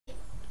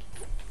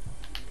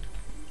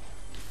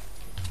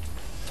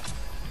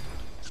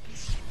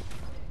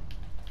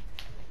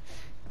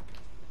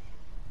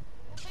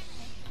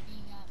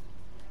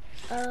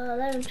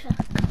Let me check.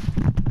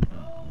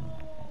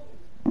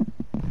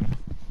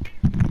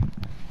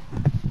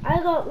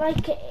 I got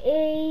like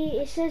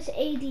it says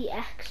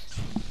ADX.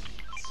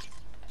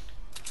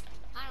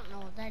 I don't know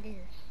what that is.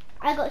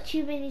 I got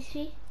 2 minis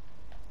fee.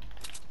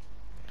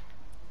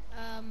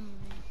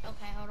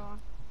 Okay, hold on.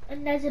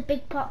 And there's a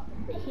big pot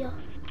here.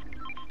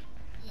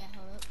 Yeah,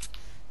 hold up.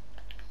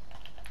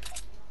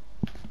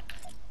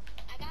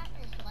 I got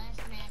this last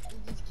match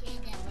with this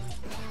kid that was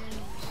very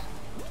like,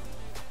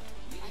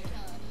 he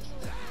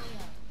was really,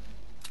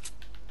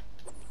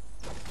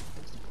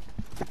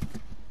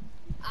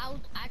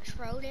 I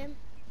trolled him.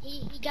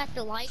 He got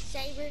the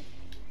lightsaber,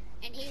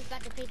 and he was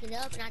about to pick it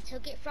up, and I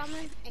took it from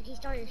him, and he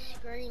started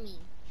screaming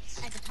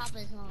at the top of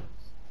his lungs.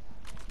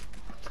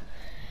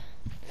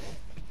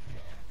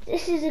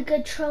 This is a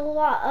good troll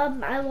what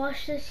I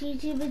watched this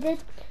YouTuber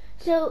did.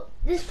 So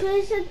this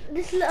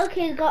little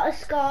kid got a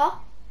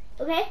scar,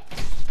 okay?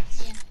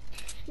 Yeah.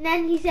 And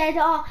then he said,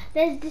 oh,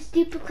 there's this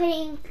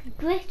duplicating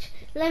glitch.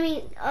 Let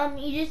me,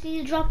 you just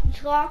need to drop the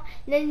scar,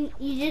 and then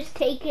you just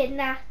take it, and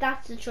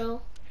that's the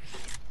troll.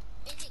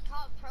 Is it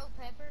called Pro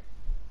Pepper?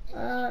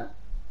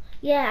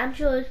 Yeah, I'm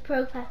sure it's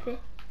Pro Pepper.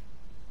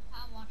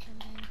 I'll watch him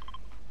then.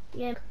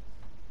 Yeah.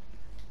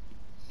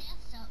 See,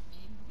 that's up,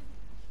 dude.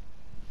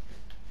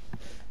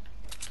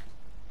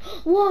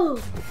 Whoa!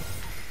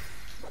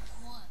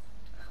 What?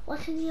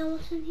 What's in here?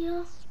 What's in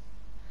here?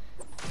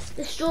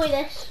 Destroy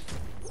this.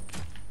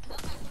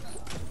 Okay, hold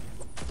up.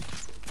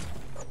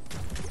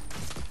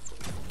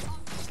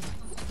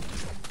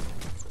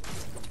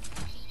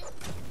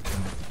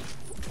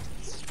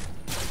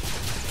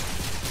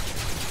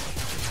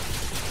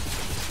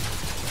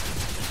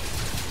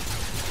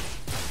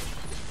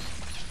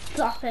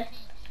 Drop it.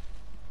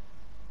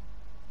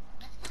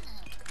 That's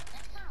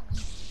kinda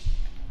weak.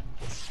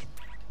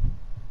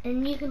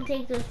 And you can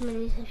take those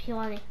minis if you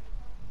want it.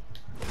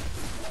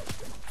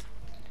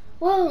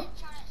 Whoa! Shot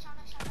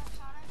it.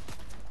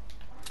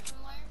 From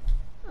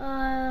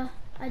where?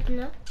 I don't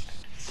know.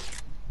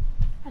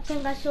 I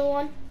think I saw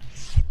one.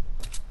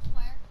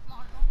 Where?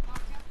 Mark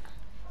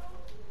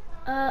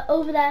him.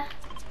 Over there.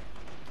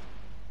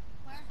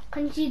 Where?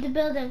 Can you see the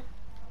building?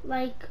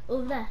 Like,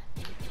 over there.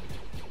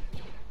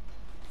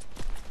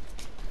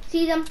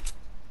 See them?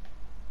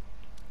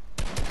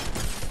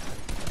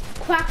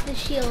 Crack the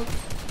shield.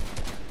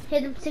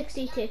 Hit him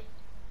 62.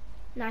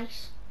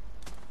 Nice.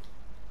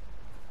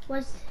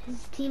 Where's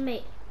his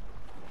teammate?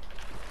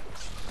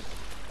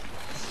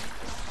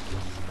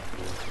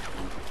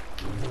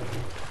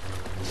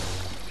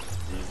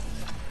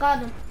 Got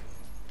him.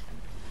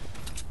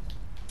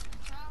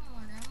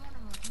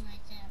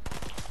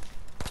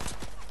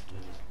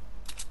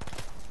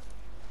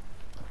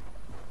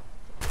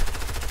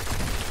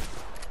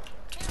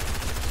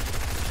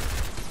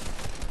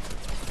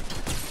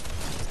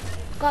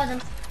 Got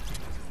him.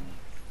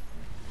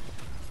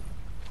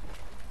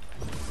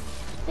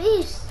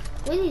 Please,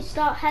 we need to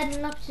start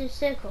heading up to the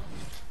circle.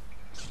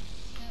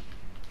 Yep.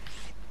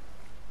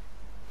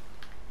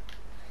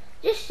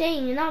 Just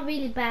saying, you're not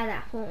really bad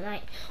at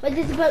Fortnite. Wait,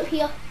 there's a boat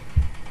here.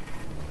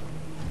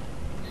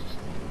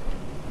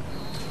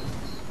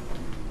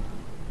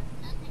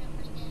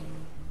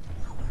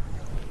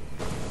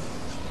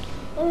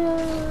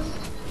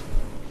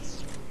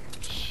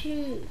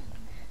 Shoot.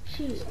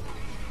 Shoot.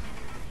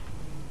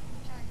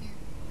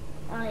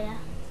 Oh yeah.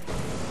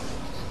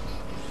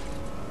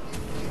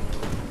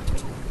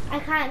 I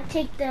can't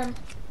take them.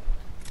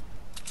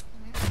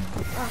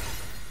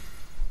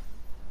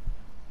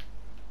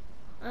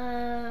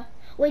 Oh.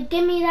 Wait,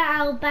 give me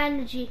that old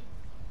bandage. Okay,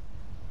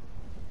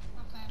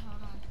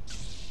 hold on.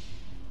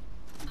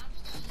 I'm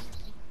still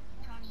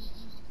trying to get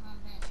used to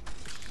combat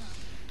stuff.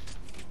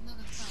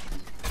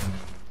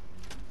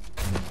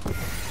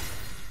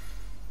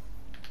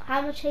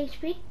 How much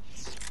HP?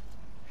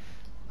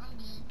 I'm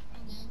good.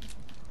 Let's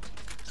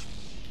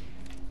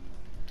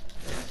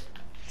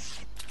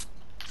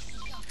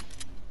go.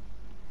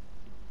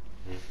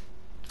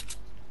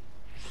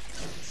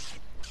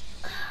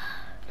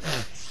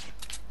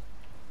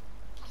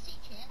 I see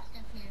chests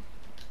up here.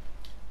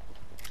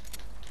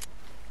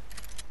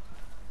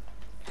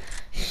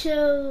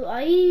 So,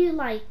 are you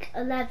like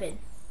 11?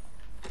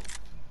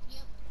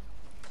 Yep.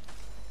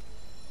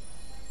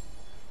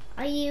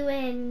 Are you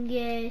in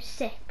year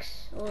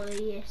 6 or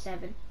year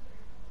 7?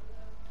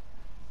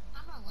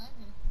 I'm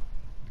 11.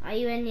 Are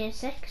you in year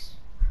 6?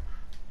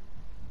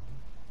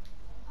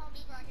 Oh,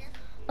 he's right here.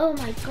 Oh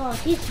my god,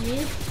 he's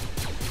new.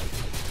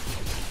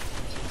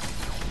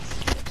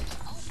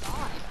 Oh,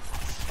 God.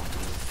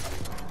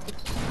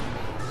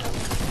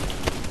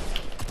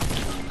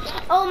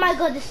 Oh my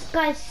god, this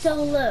guy's so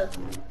low.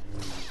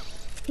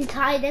 He's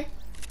hiding.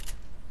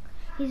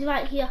 He's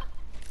right here.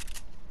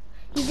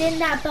 He's in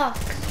that box.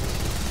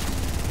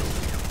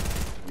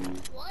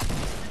 What?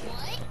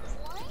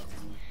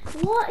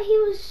 What? He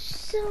was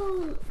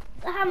so...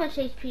 How much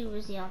HP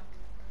was he on?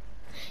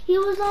 He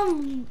was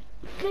on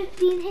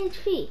 15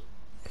 HP.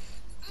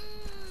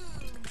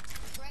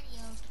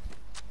 Radio.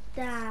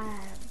 Damn.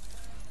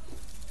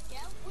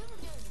 Yeah, we were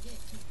doing good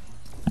too.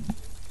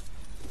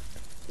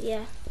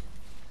 Yeah.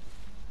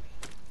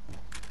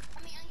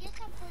 I mean, I guess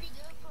I'm pretty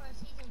good for a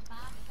season 5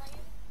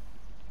 player.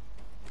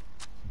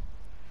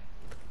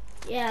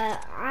 Yeah,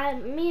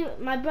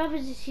 my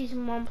brother's a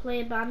season 1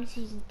 player, but I'm a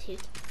season 2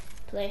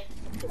 player.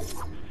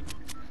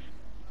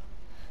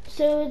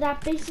 So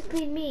that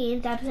basically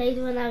means I played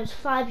when I was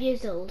 5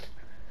 years old.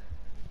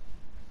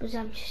 Because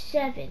I'm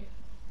 7.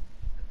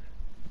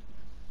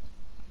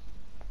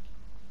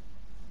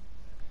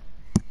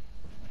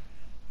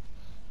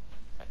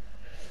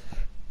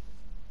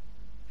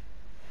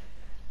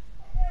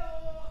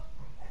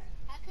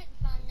 I couldn't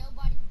find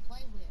nobody to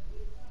play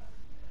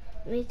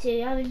with. Me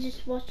too. I was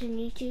just watching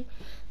YouTube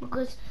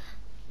because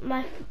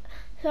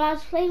so I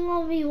was playing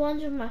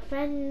 1v1s with my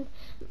friend,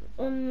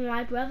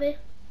 my brother,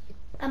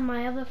 and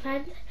my other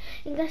friend.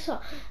 And guess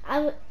what?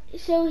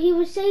 So he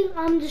was saying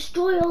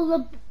destroy all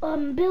the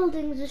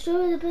buildings,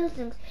 destroy all the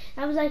buildings.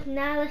 I was like,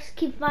 nah, let's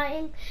keep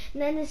fighting.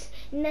 And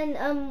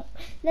then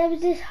there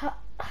was this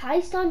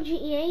heist on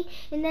GTA,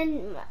 and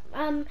then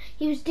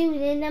he was doing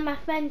it, and then my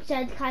friend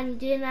said, can you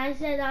do it? And I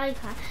said, I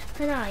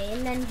can I?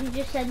 And then he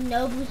just said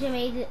no because he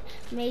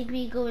made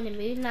me go in the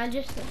mood, and I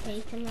just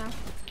hate him now.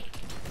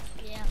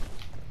 Yeah.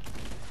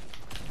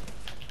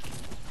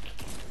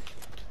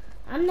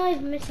 I'm not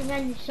even missing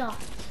any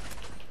shots.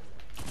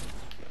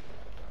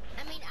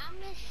 I mean, I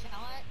miss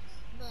shots,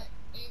 but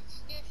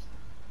it's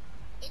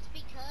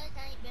because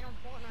I ain't been on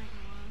Fortnite in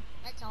a while.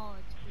 That's all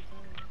it's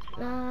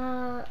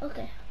because.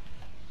 Okay.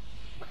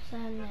 'Cause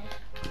I'm there.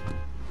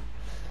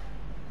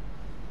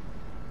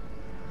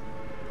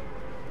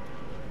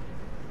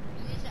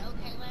 Is this an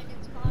okay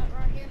landing spot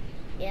right here?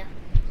 Yeah.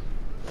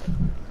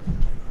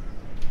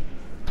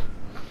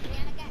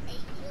 Man, I got 8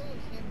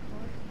 kills here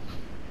before.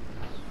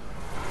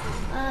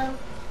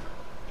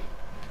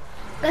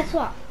 Guess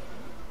what?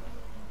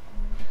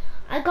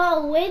 I got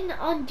a win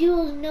on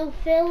duels no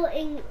fill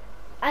and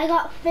I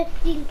got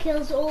 15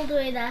 kills all the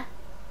way there.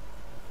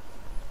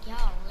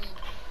 Golly.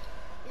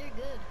 You're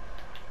good.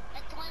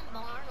 Let's land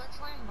barn. Let's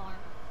land barn.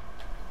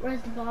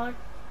 Where's the barn?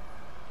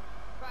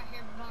 Right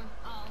here, barn.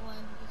 Oh,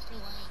 well, it's too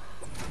late.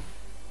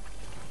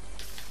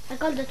 I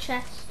got the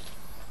chest.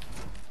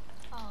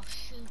 Oh,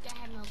 shoot. I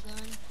have no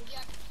gun. You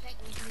have to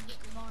protect me from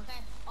getting the barn.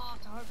 Okay. Oh,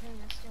 it's a harpoon.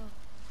 That's still...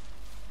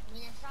 I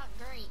mean, it's not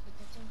great, but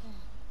that's okay.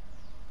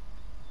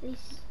 At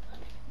least...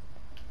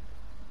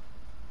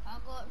 I'll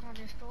go up and try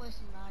to destroy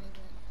somebody,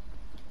 but...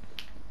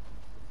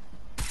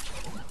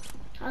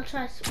 I'll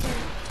try to sprint.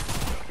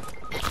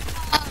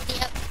 Oh,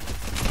 yep.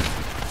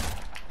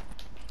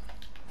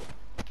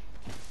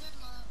 Good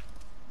luck.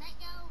 That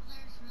guy over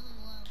there is really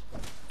low.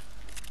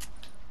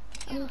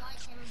 You got a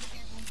lightsaber, be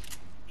careful.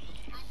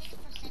 I hit it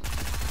for 75.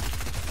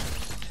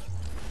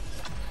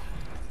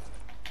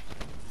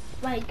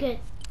 Right, good.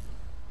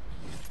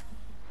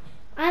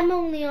 I'm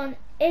only on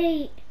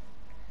 8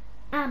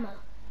 ammo.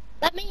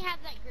 Let me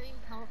have that green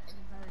pump and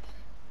burst.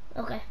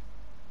 Okay.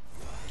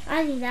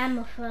 I need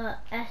ammo for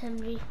SMG.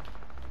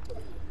 I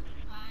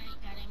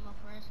ain't got ammo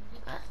for SMG.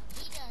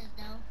 He does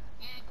though.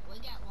 And we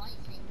got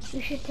lightsabers.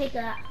 You should take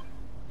that.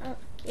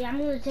 Yeah, I'm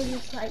gonna take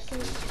this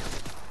lightsaber.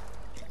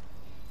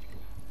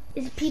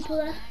 Is it people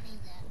Oh, there? I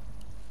need that.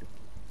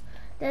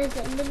 There's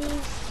the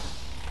minis.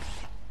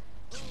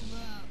 Ooh, bro.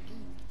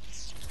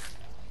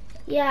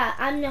 Yeah,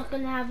 I'm not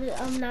gonna have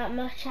that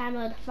much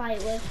ammo to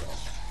fight with.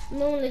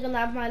 I'm only gonna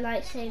have my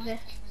lightsaber.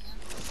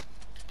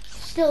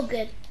 Still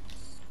good.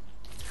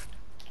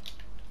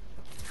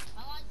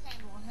 My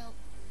lightsaber will help.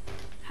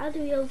 How do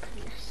we open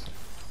this?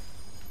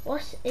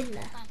 What's in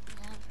there? Find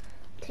out.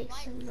 Take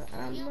some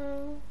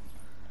ammo.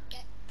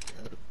 Get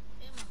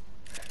ammo.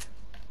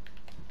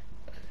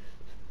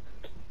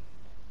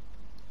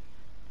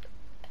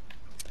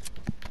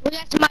 We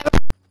got some.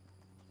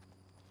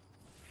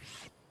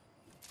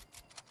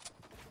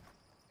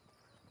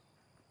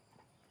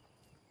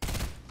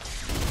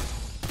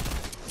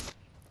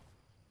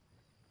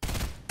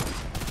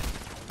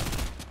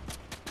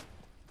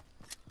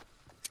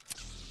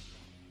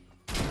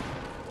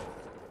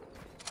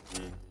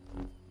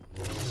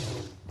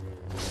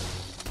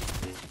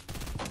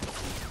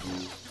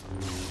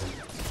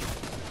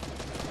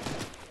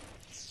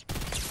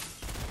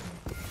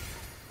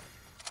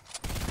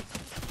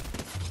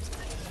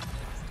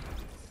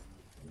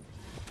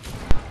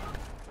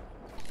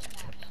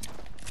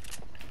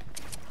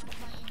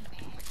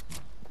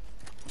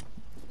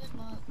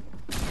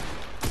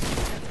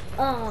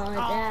 Oh,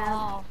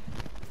 damn.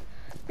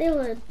 They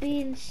were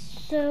being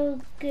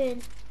so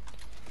good.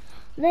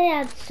 They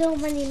had so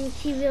many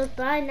materials,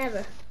 but I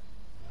never.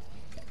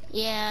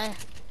 Yeah.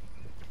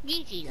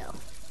 GG though.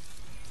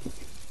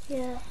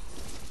 Yeah.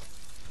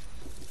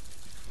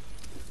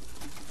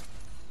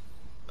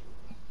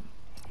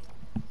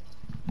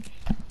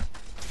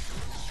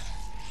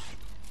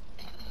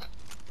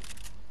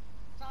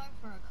 Sorry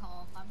for a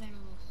call. I've been a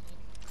little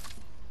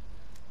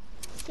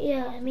sick.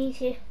 Yeah, me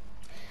too.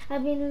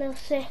 I've been a little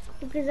sick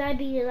because I'd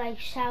be like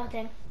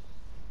shouting.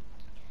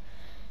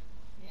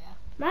 Yeah.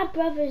 My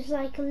brother's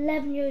like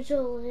 11 years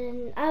old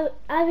and I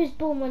was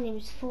born when he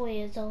was 4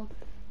 years old.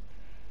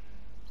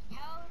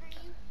 How old are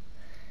you?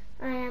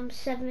 I am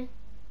 7.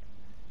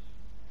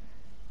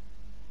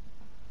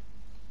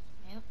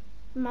 Yep.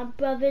 My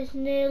brother's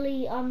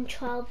nearly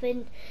 12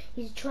 and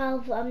he's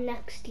 12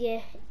 next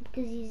year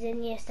because he's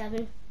in year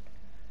 7.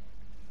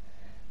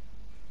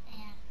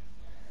 Yeah.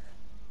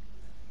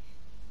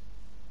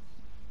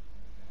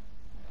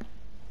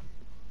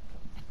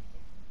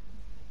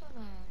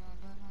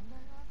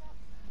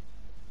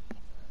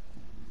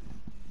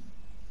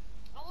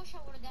 I wish I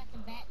would have got the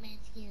Batman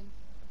skin.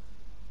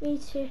 Me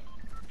too.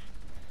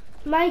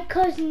 My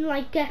cousin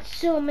like gets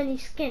so many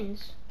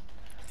skins,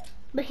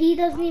 but he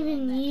doesn't I love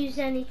even Batman. use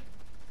any.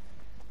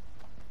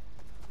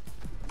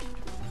 I'm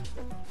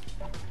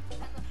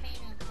a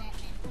fan of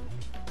Batman.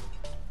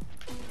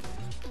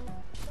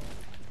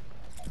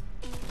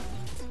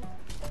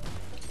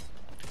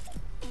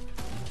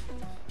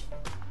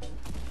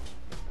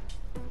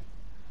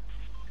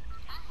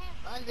 I have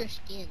other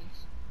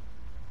skins.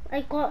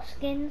 I got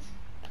skins.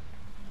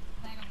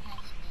 Battle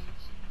Pass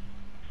skins.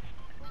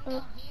 We can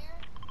go here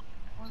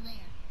or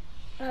there.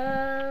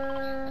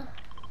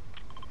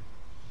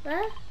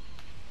 Where? Okay,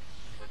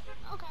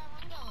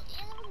 we can go.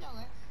 Yeah, we can go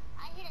there.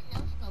 I hit a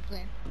no scope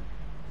there.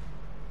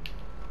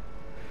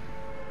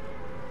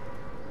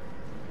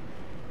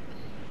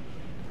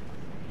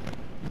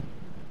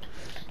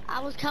 I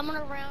was coming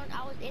around.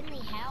 I was in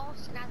the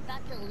house and I was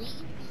about to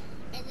leave,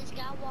 and this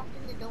guy walked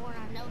in the door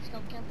and I no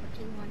scoped him for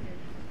 200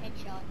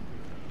 headshot.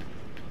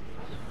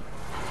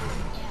 I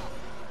freaked out.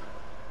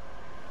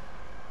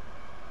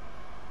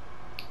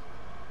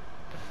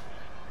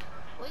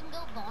 We can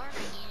go barn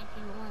again if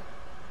you want.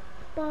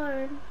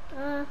 Barn.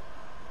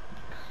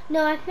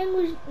 No, I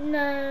think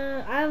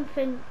no, I don't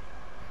think.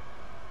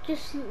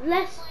 Just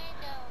Let's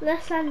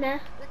let's land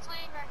there. Let's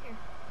land right here.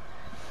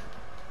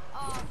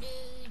 Oh,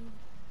 dude.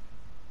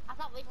 I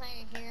thought we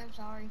landed here. I'm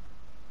sorry.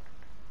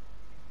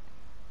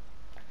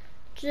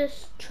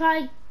 Just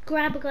try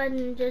grab a gun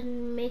and just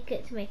make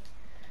it to me.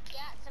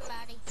 Got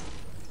somebody.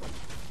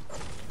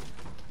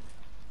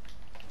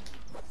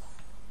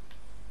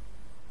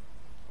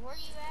 Where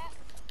you at?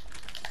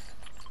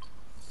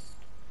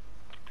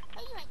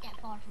 Oh, you ain't that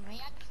far from me.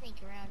 I can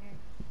sneak around here.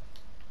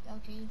 Go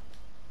to.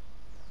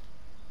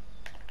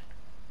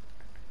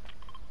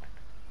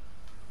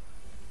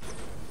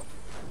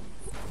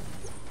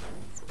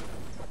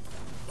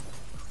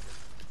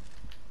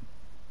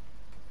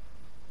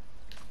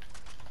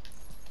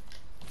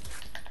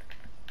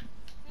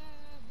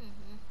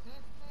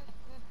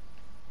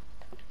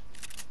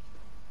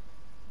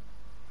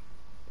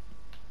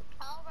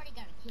 I already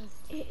got a kill.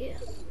 Yeah.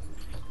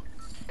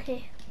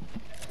 Okay.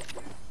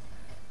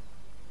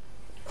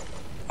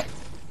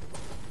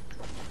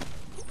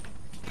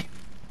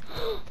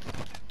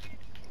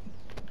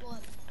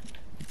 What?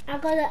 I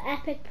got an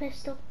epic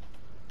pistol.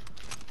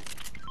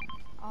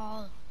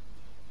 Oh.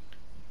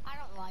 I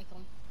don't like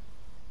them.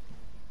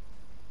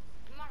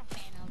 I'm not a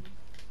fan of them.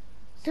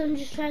 Someone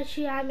just tried to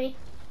shoot at me.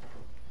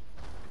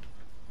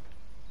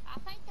 I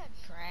think they're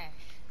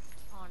trash,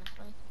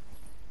 honestly.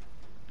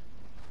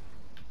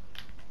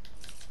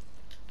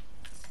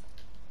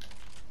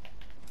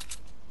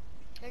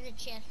 There's a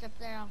chest up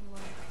there on the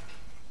way.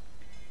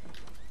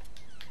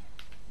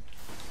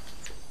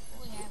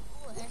 Oh yeah,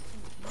 oh that's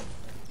some.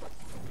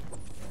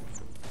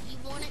 You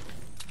want it?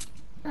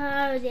 I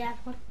already have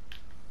one.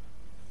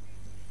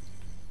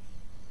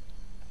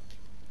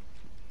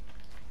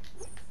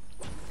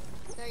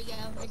 There you go.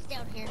 It's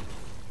down here.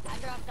 I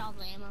dropped all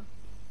the ammo.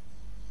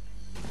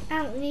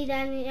 I don't need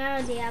any. I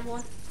already have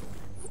one.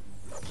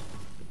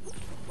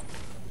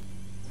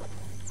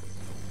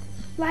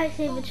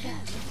 Lightsaber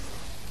chest.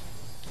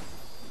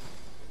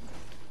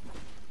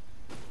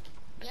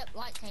 Yep,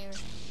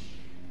 lightsaber.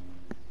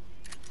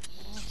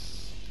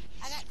 Yes.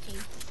 I got 2.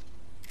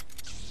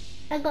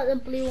 I got the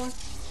blue one.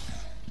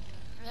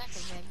 I got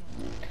the red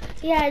one.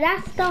 Yeah,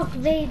 that's Darth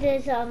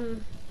Vader's thingy.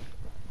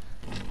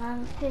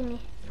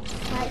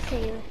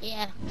 Lightsaber.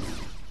 Yeah.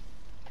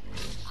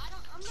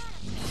 I'm not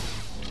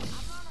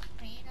a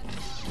fan of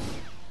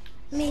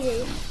those. Me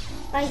too.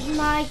 Like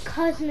my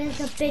cousin is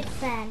a big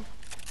fan.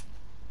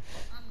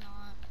 I'm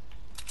not.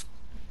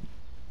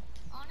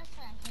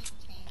 Honestly, I hate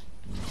tanks.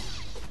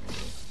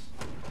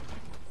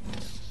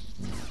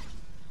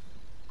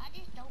 I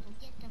just don't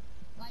get the,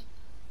 like,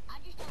 I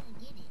just don't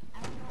get it. I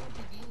don't know what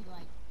to do,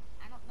 like,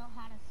 I don't know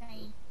how to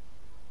say,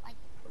 like,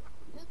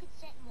 who could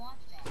sit and watch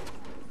that?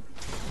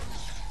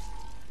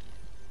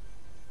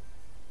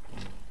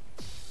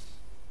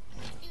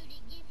 Dude,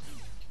 it gives you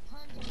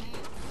tons of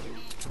maps.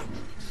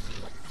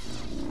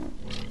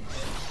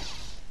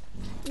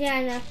 Yeah, I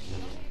know.